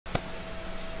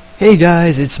Hey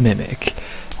guys, it's Mimic.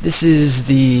 This is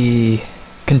the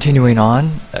continuing on.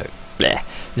 This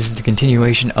is the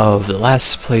continuation of the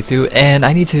last playthrough, and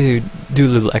I need to do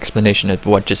a little explanation of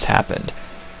what just happened.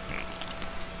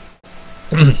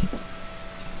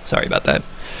 Sorry about that.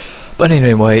 But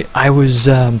anyway, I was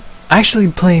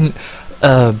actually playing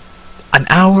an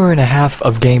hour and a half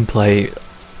of gameplay.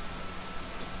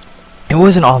 It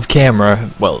wasn't off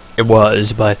camera. Well, it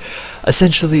was, but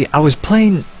essentially I was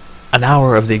playing an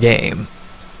hour of the game,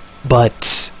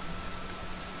 but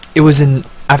it was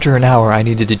after an hour I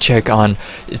needed to check on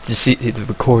to see if the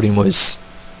recording was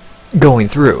going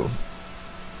through.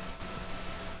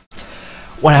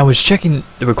 When I was checking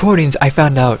the recordings, I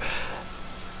found out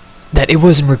that it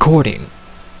wasn't recording.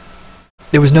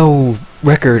 There was no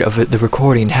record of the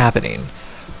recording happening.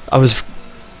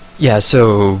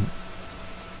 So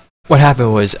what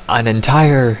happened was an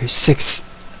entire 6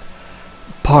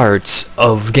 parts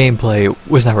of gameplay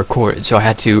was not recorded, so I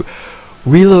had to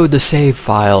reload the save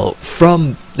file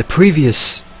from the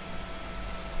previous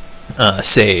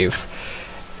save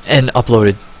and upload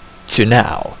it to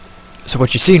now. So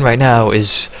what you're seeing right now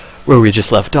is where we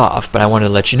just left off, but I wanted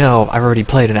to let you know I've already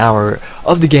played an hour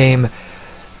of the game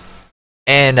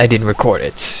and I didn't record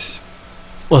it,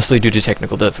 mostly due to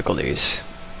technical difficulties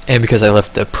and because I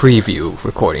left the preview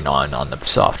recording on the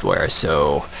software.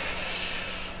 So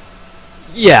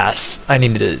yes, I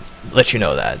needed to let you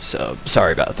know that, so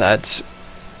sorry about that.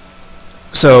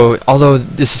 So, although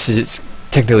this is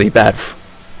technically bad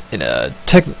in a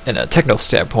technical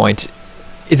standpoint,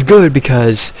 it's good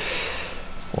because,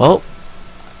 well,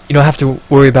 you don't have to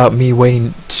worry about me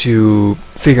waiting to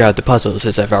figure out the puzzles,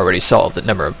 as I've already solved a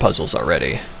number of puzzles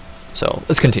already. So,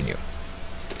 let's continue.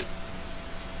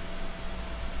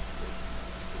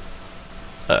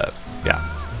 Yeah.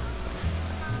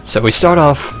 So we start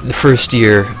off the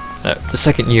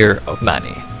second year of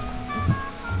Manny.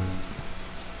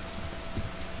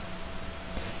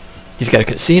 He's got a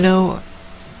casino,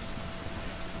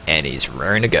 and he's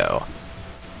raring to go.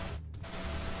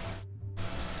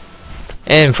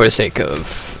 And for the sake of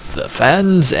the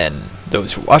fans and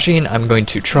those who are watching, I'm going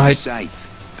to try. I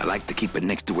like to keep it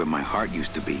next to where my heart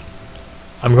used to be.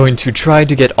 I'm going to try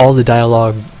to get all the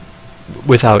dialogue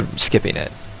without skipping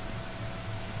it.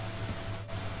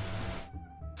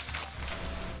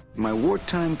 My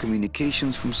wartime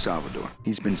communications from Salvador.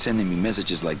 He's been sending me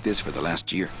messages like this for the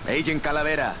last year. Agent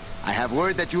Calavera, I have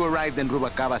word that you arrived in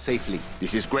Rubalcaba safely.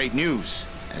 This is great news,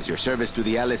 as your service to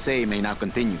the LSA may now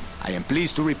continue. I am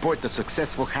pleased to report the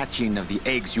successful hatching of the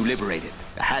eggs you liberated.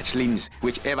 The hatchlings,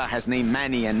 which Eva has named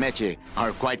Manny and Meche,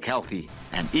 are quite healthy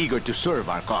and eager to serve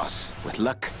our cause. With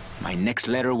luck, my next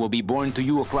letter will be borne to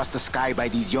you across the sky by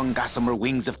these young gossamer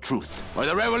wings of truth. For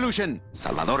the revolution,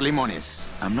 Salvador Limones.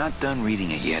 I'm not done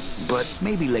reading it yet, but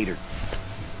maybe later.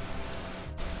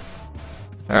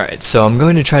 Alright, so I'm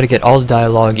going to try to get all the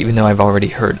dialogue, even though I've already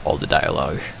heard all the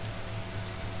dialogue.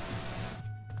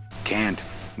 Can't.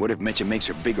 What if Meche makes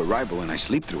her big arrival and I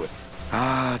sleep through it?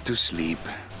 Ah, to sleep.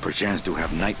 Perchance to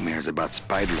have nightmares about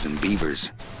spiders and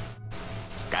beavers.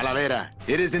 Calavera,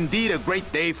 it is indeed a great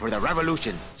day for the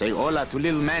revolution. Say hola to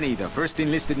little Manny, the first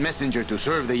enlisted messenger to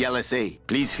serve the LSA.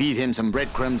 Please feed him some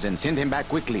breadcrumbs and send him back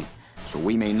quickly, so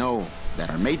we may know that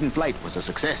our maiden flight was a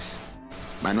success.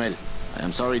 Manuel, I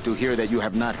am sorry to hear that you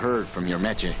have not heard from your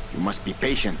Meche. You must be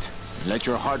patient, and let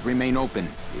your heart remain open.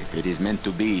 If it is meant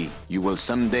to be, you will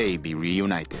someday be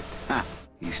reunited. Ha!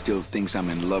 He still thinks I'm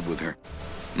in love with her.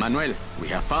 Manuel, we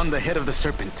have found the head of the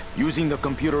serpent. Using the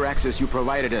computer access you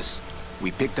provided us, we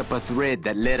picked up a thread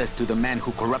that led us to the man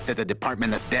who corrupted the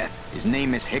Department of Death. His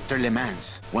name is Hector Le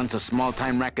Mans. Once a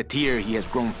small-time racketeer, he has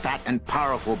grown fat and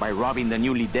powerful by robbing the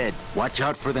newly dead. Watch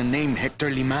out for the name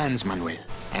Hector Le Mans, Manuel.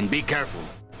 And be careful.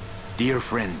 Dear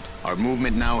friend, our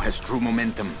movement now has true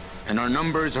momentum, and our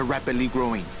numbers are rapidly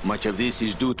growing. Much of this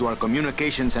is due to our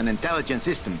communications and intelligence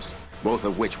systems, both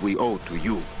of which we owe to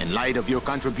you. In light of your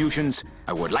contributions,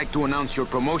 I would like to announce your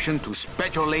promotion to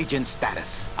Special Agent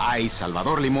status. I,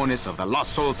 Salvador Limones of the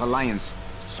Lost Souls Alliance,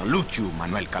 salute you,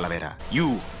 Manuel Calavera.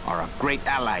 You are a great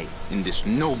ally in this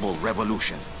noble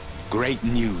revolution. Great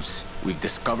news. We've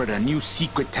discovered a new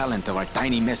secret talent of our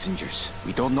tiny messengers.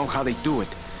 We don't know how they do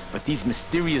it, but these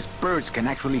mysterious birds can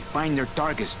actually find their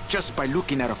targets just by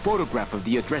looking at a photograph of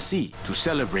the addressee. To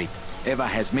celebrate, Eva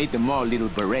has made them all little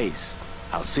berets.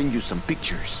 I'll send you some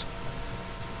pictures.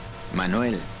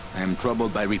 Manuel, I am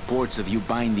troubled by reports of you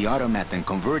buying the automat and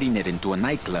converting it into a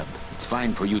nightclub. It's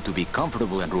fine for you to be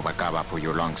comfortable in Rubalcaba for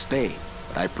your long stay,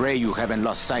 but I pray you haven't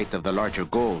lost sight of the larger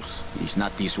goals. It is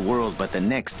not this world, but the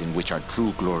next in which our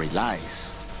true glory lies.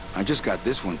 I just got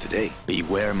this one today.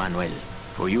 Beware, Manuel.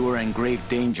 for you are in grave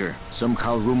danger.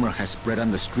 Somehow rumor has spread on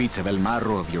the streets of El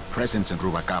Marro of your presence in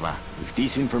Rubalcaba. If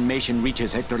this information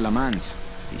reaches Hector Lamans,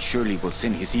 he surely will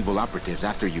send his evil operatives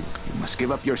after you. You must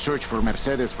give up your search for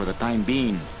Mercedes for the time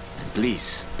being. And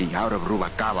please, be out of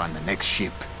Rubalcaba on the next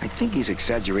ship. I think he's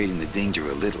exaggerating the danger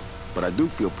a little, but I do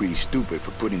feel pretty stupid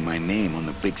for putting my name on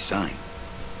the big sign.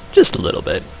 Just a little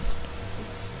bit.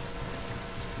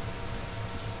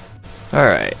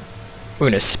 Alright. We're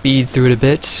gonna speed through it a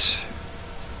bit.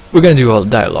 We're gonna do all the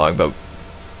dialogue, but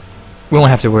we won't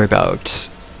have to worry about...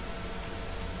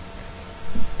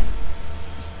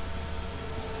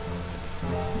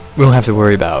 We won't have to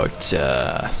worry about,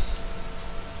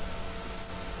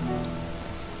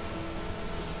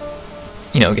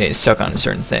 you know, getting stuck on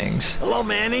certain things. Hello,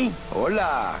 Manny.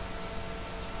 Hola!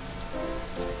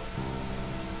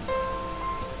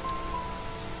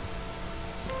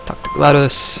 Talk to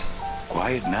GLaDOS.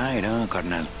 Quiet night, huh,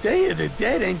 carnal? Day of the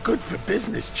Dead ain't good for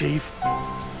business, Chief.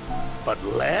 But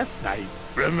last night,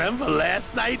 remember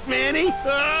last night, Manny?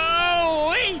 Oh,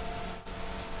 wait!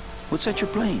 What's that you're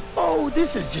playing? Oh,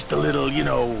 this is just a little, you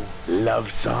know, love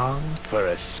song for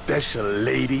a special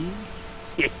lady.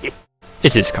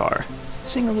 It's his car.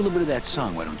 Sing a little bit of that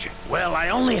song, why don't you? Well, I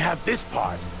only have this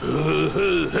part.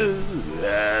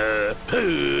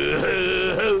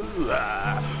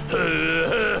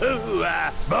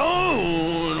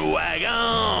 Bone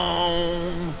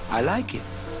wagon. I like it.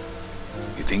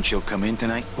 You think she'll come in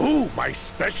tonight? Who, my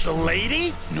special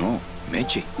lady? No,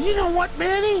 Meche. You know what,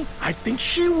 Manny? I think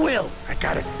she will. I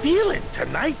got a feeling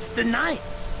tonight's the night.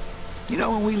 You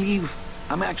know, when we leave,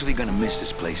 I'm actually gonna miss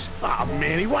this place. Aw,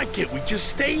 Manny, why can't we just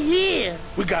stay here?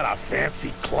 We got our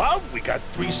fancy club, we got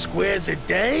 3 squares a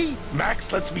day.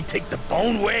 Max lets me take the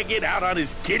bone wagon out on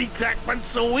his kitty track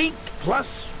once a week.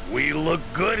 Plus, we look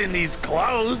good in these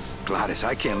clothes. Gladys,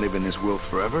 I can't live in this world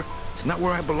forever. It's not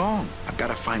where I belong. I've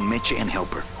gotta find Meche and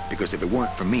help her. Because if it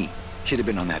weren't for me, she'd have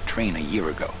been on that train a year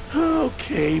ago.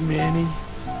 Okay, Manny.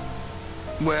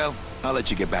 Well, I'll let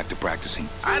you get back to practicing.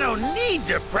 I don't need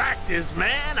to practice,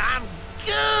 man. I'm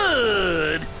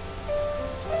good.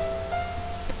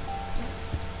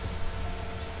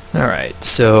 Alright,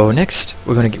 so next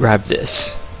we're gonna grab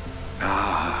this.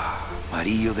 Ah,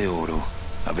 Marillo de Oro.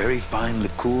 A very fine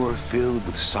liqueur filled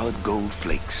with solid gold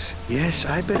flakes. Yes,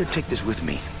 I better take this with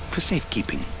me for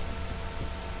safekeeping.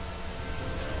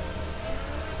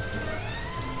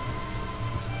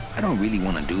 I don't really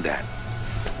want to do that.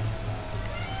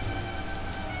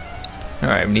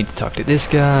 Alright, we need to talk to this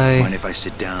guy. Mind if I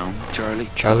sit down, Charlie?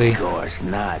 Charlie. Of course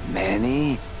not,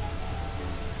 Manny.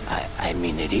 I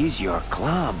mean, it is your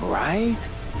club, right?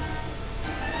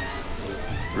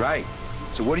 Right.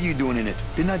 So what are you doing in it?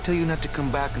 Didn't I tell you not to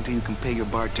come back until you can pay your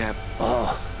bar tab?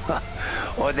 Oh,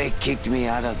 or they kicked me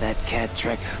out of that cat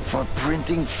track for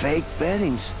printing fake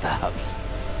betting stubs.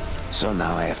 So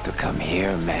now I have to come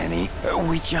here, Manny,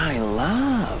 which I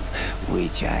love,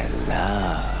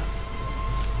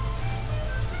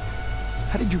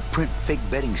 How did you print fake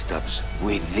betting stubs?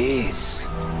 With this.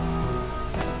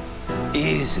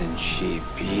 Isn't she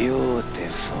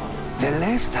beautiful? The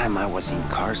last time I was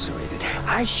incarcerated,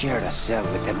 I shared a cell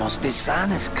with the most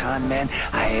dishonest con man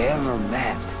I ever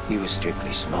met. He was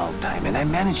strictly small time, and I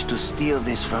managed to steal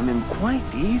this from him quite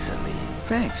easily.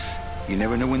 Thanks. You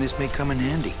never know when this may come in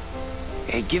handy.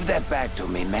 Hey, give that back to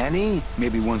me, Manny.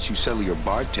 Maybe once you settle your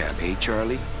bar tab, eh,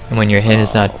 Charlie? And when your hand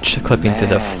is not clipping to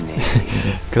the Manny.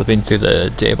 clipping to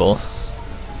the table.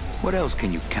 What else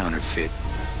can you counterfeit?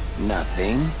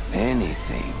 Nothing.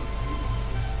 Anything.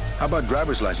 How about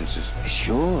driver's licenses?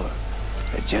 Sure.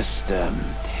 Just,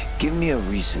 give me a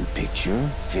recent picture,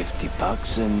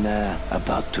 $50 in,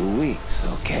 about 2 weeks,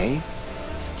 okay?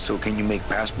 So can you make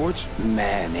passports?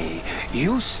 Manny,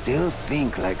 you still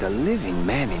think like a living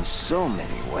man in so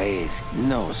many ways.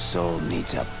 No soul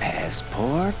needs a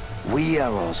passport. We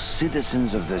are all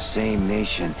citizens of the same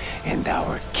nation, and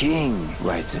our king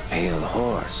rides a pale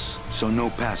horse. So no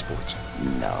passports?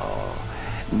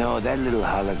 No, that little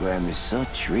hologram is so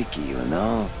tricky, you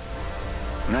know?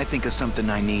 When I think of something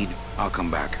I need, I'll come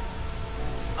back.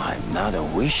 I'm not a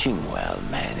wishing well,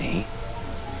 Manny.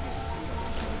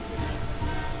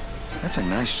 That's a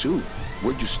nice suit.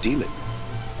 Where'd you steal it?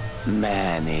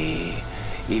 Manny,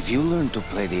 if you learn to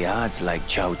play the odds like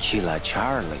Chowchilla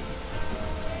Charlie,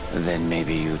 then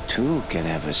maybe you too can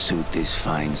have a suit this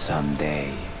fine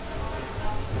someday.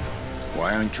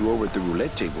 Why aren't you over at the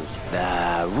roulette tables?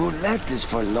 Roulette is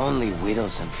for lonely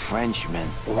widows and Frenchmen.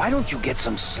 Why don't you get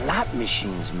some slot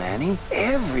machines, Manny?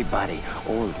 Everybody,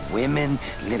 old women,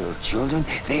 little children,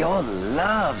 they all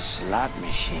love slot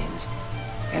machines.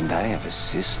 And I have a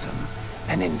system,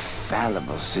 an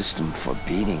infallible system for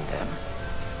beating them.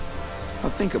 Now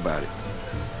think about it.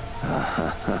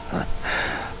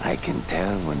 I can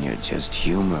tell when you're just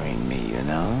humoring me, you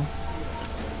know?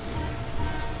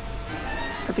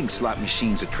 I think slot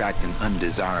machines attract an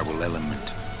undesirable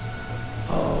element.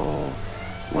 Oh,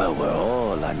 well, we're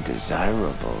all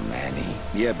undesirable, Manny.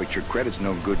 Yeah, but your credit's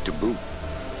no good to boot.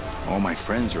 All my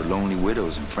friends are lonely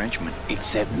widows and Frenchmen.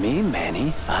 Except me,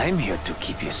 Manny. I'm here to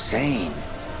keep you sane.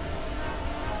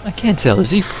 I can't tell.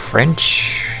 Is he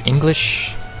French?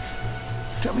 English?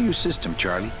 Tell me your system,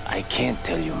 Charlie. I can't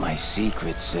tell you my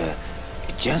secrets,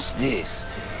 just this.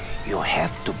 You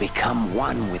have to become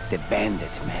one with the bandit,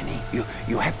 Manny.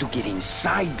 You have to get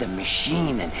inside the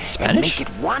machine and Spanish? make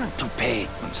it want to pay.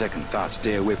 On second thought,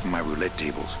 stay away from my roulette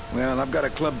tables. Well, I've got a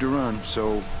club to run,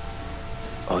 so...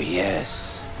 Oh,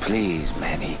 yes. Please,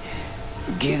 Manny.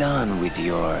 Get on with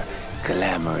your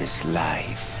glamorous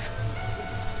life.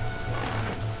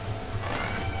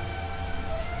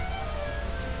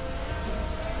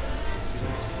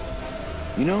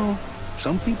 You know,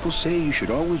 some people say you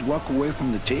should always walk away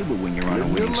from the table when you're on a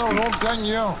winning streak.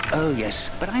 Oh,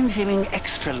 yes, but I'm feeling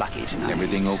extra lucky tonight.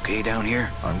 Everything okay down here?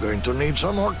 I'm going to need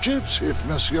some more chips if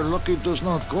Monsieur Lucky does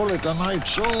not call it a night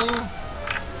soon.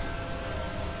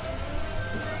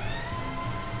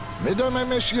 Mesdames et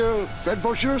messieurs, faites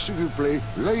vos jeux s'il vous plaît.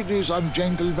 Ladies and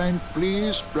gentlemen,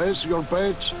 please place your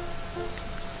bets.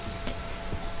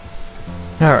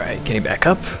 Alright, can he back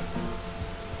up?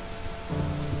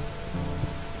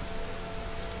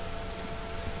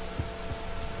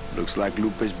 Looks like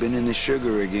Lupe's been in the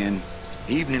sugar again.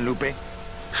 Evening, Lupe.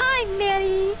 Hi,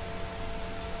 Mary.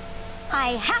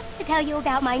 I have to tell you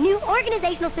about my new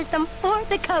organizational system for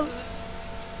the coats.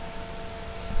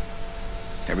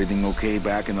 Everything okay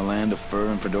back in the land of fur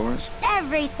and fedoras?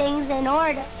 Everything's in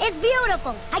order. It's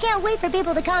beautiful. I can't wait for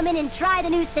people to come in and try the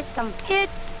new system.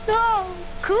 It's so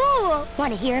cool.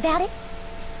 Want to hear about it?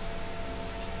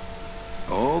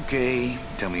 Okay.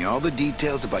 Tell me all the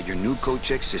details about your new coat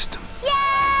check system. Yay!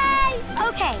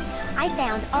 Okay, I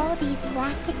found all these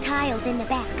plastic tiles in the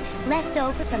back, left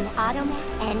over from the automat,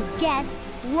 and guess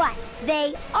what?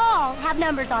 They all have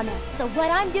numbers on them. So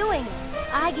what I'm doing is,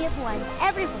 I give one to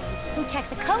everyone who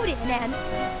checks a code in and...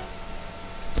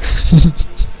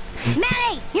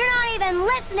 Manny, you're not even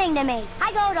listening to me.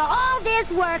 I go to all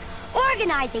this work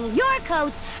organizing your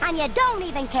coats, and you don't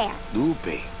even care.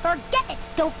 Lupe. Forget it.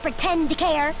 Don't pretend to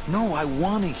care. No, I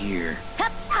want to hear.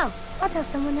 Hup. Oh, I'll tell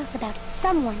someone else about it.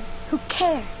 Someone who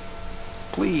cares.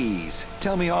 Please,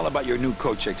 tell me all about your new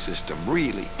coat check system,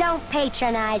 really. Don't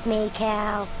patronize me,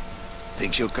 Cal.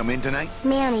 Think she'll come in tonight?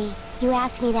 Manny, you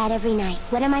ask me that every night.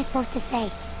 What am I supposed to say?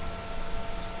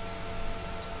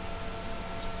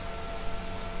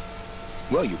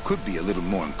 Well, you could be a little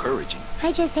more encouraging.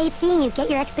 I just hate seeing you get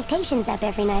your expectations up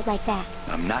every night like that.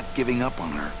 I'm not giving up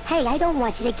on her. Hey, I don't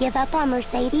want you to give up on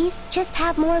Mercedes. Just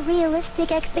have more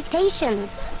realistic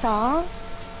expectations, that's all.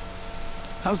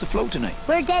 How's the flow tonight?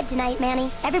 We're dead tonight,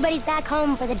 Manny. Everybody's back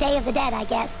home for the Day of the Dead, I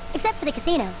guess. Except for the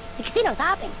casino. The casino's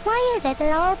hopping. Why is it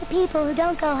that all the people who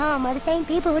don't go home are the same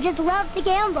people who just love to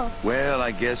gamble? Well,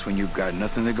 I guess when you've got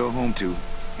nothing to go home to,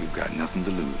 you've got nothing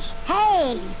to lose.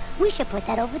 Hey, we should put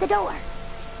that over the door.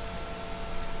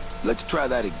 Let's try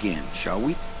that again, shall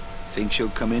we? Think she'll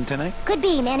come in tonight? Could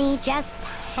be, Manny. Just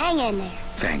hang in there.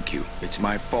 Thank you. It's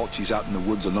my fault she's out in the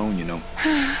woods alone, you know.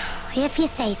 If you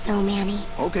say so, Manny.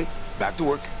 Okay, back to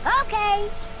work. Okay.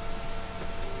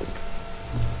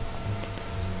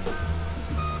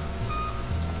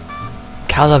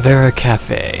 Calavera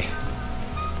Cafe.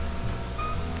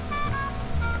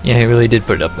 Yeah, he really did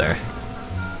put it up there.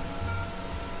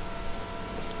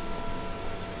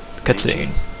 Cutscene.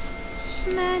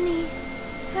 Manny,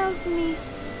 help me.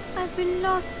 I've been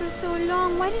lost for so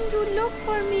long. Why didn't you look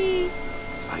for me?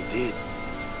 I did.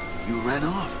 You ran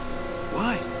off.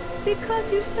 Why?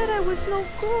 Because you said I was no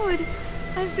good.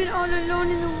 I've been all alone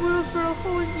in the world for a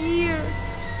whole year.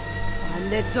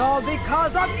 And it's all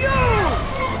because of you!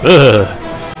 Ugh.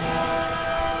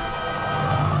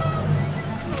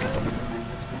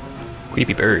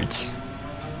 Creepy birds.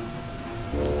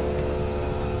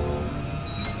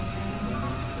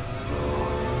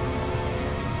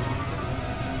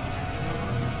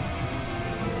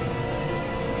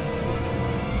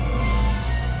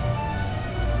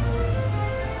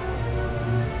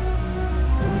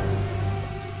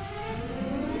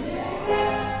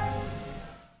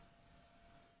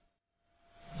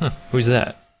 Who's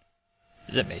that?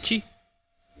 Is that Mechi?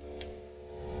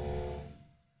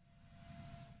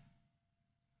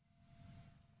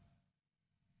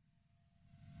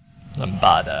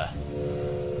 Lambada.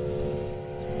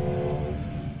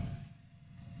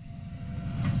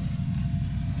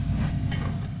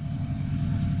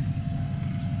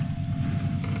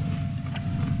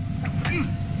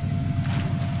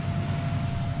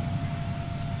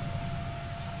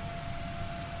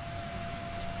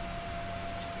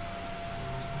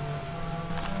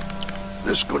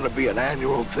 this going to be an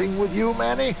annual thing with you,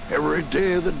 Manny? Every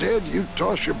Day of the Dead, you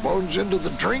toss your bones into the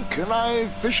drink and I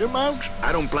fish 'em out?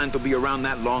 I don't plan to be around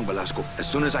that long, Velasco. As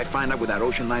soon as I find out where that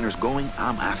ocean liner's going,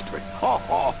 I'm after it. Ho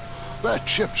ho! That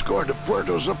ship's going to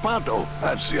Puerto Zapato.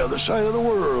 That's the other side of the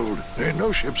world. There ain't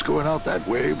no ships going out that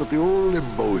way but the old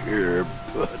Limbo here,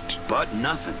 But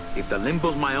nothing. If the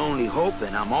Limbo's my only hope,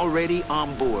 then I'm already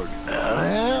on board.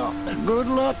 Well, good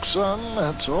luck, son.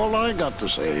 That's all I got to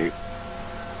say.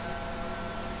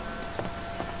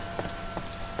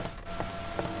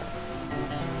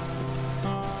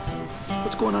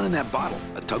 What's going on in that bottle?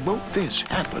 A tugboat? This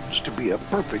happens to be a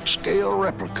perfect scale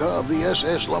replica of the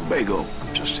SS Lumbago.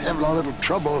 I'm just having a little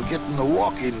trouble getting the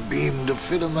walking beam to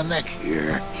fit in the neck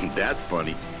here. That's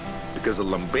funny. Because a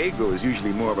lumbago is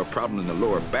usually more of a problem in the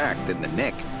lower back than the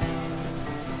neck.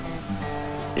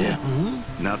 Yeah?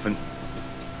 Nothing.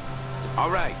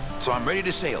 All right, so I'm ready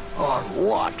to sail. On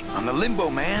what? On the Limbo,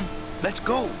 man. Let's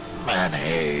go.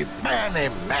 Manny,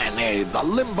 the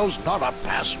Limbo's not a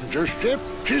passenger ship.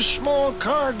 She's small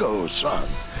cargo, son.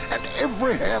 And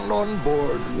every hand on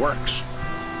board works.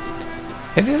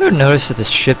 Have you ever noticed that the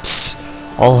ships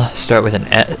all start with an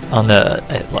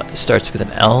it starts with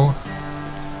an L?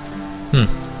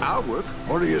 I'll work.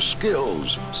 What are your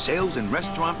skills? Sales and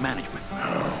restaurant management.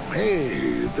 Oh,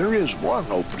 hey, there is one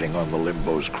opening on the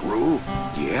Limbo's crew.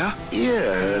 Yeah?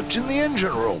 Yeah, it's in the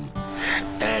engine room.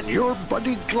 And your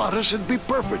buddy Glottis would be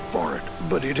perfect for it.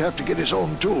 But he'd have to get his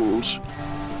own tools.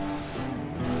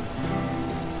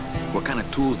 What kind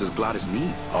of tools does Glottis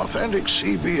need? Authentic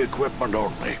CB equipment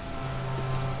only.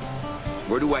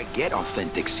 Where do I get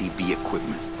authentic CB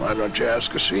equipment? Why don't you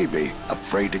ask a CB?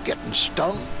 Afraid of getting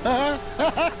stung?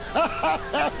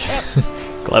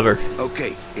 Clever.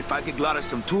 Okay, if I get Glottis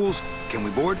some tools, can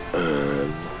we board?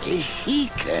 He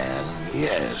can,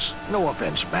 yes. No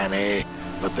offense, Manny,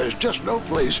 but there's just no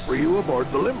place for you aboard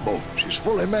the Limbo. She's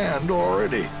fully manned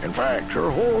already. In fact, her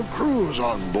whole crew's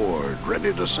on board,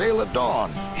 ready to sail at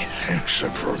dawn.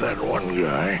 Except for that one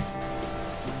guy.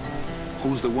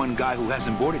 Who's the one guy who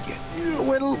hasn't boarded yet?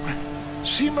 Well,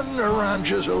 Seaman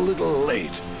Naranja's a little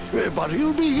late, but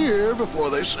he'll be here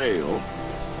before they sail.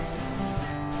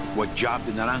 What job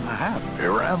did Naranja have? He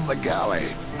ran the galley.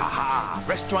 Aha!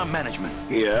 Restaurant management.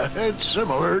 Yeah, it's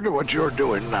similar to what you're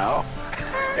doing now.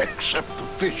 Except the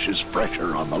fish is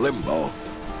fresher on the Limbo.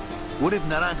 What if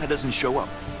Naranja doesn't show up?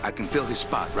 I can fill his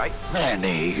spot, right?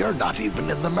 Manny, you're not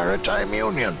even in the Maritime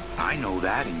Union. I know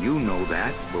that, and you know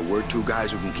that, but we're two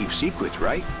guys who can keep secrets,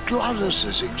 right? Glottis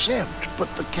is exempt, but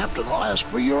the captain will ask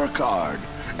for your card.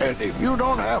 And if you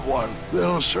don't have one,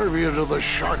 they'll serve you to the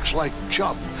sharks like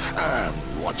chump. And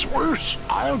what's worse,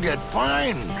 I'll get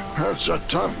fined. That's a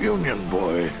tough union,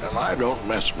 boy, and I don't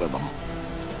mess with them.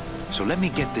 So let me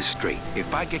get this straight.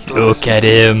 If I get Look at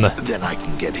him. Then I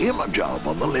can get him a job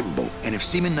on the Limbo. And if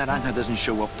Seaman Naranja doesn't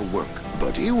show up for work,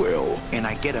 But he will. and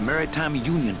I get a Maritime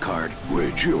Union card,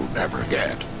 Which you'll never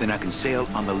get. then I can sail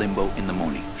on the Limbo in the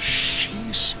morning.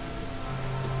 Jeez.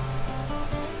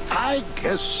 I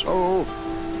guess so.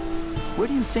 Where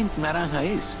do you think Naranja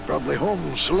is? Probably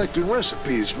home selecting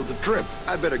recipes for the trip.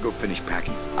 I better go finish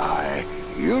packing. Aye,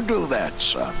 you do that,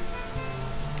 son.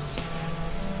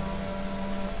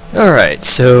 Alright,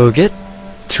 so get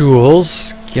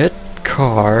tools, get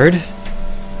card,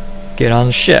 get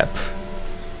on ship.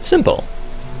 Simple.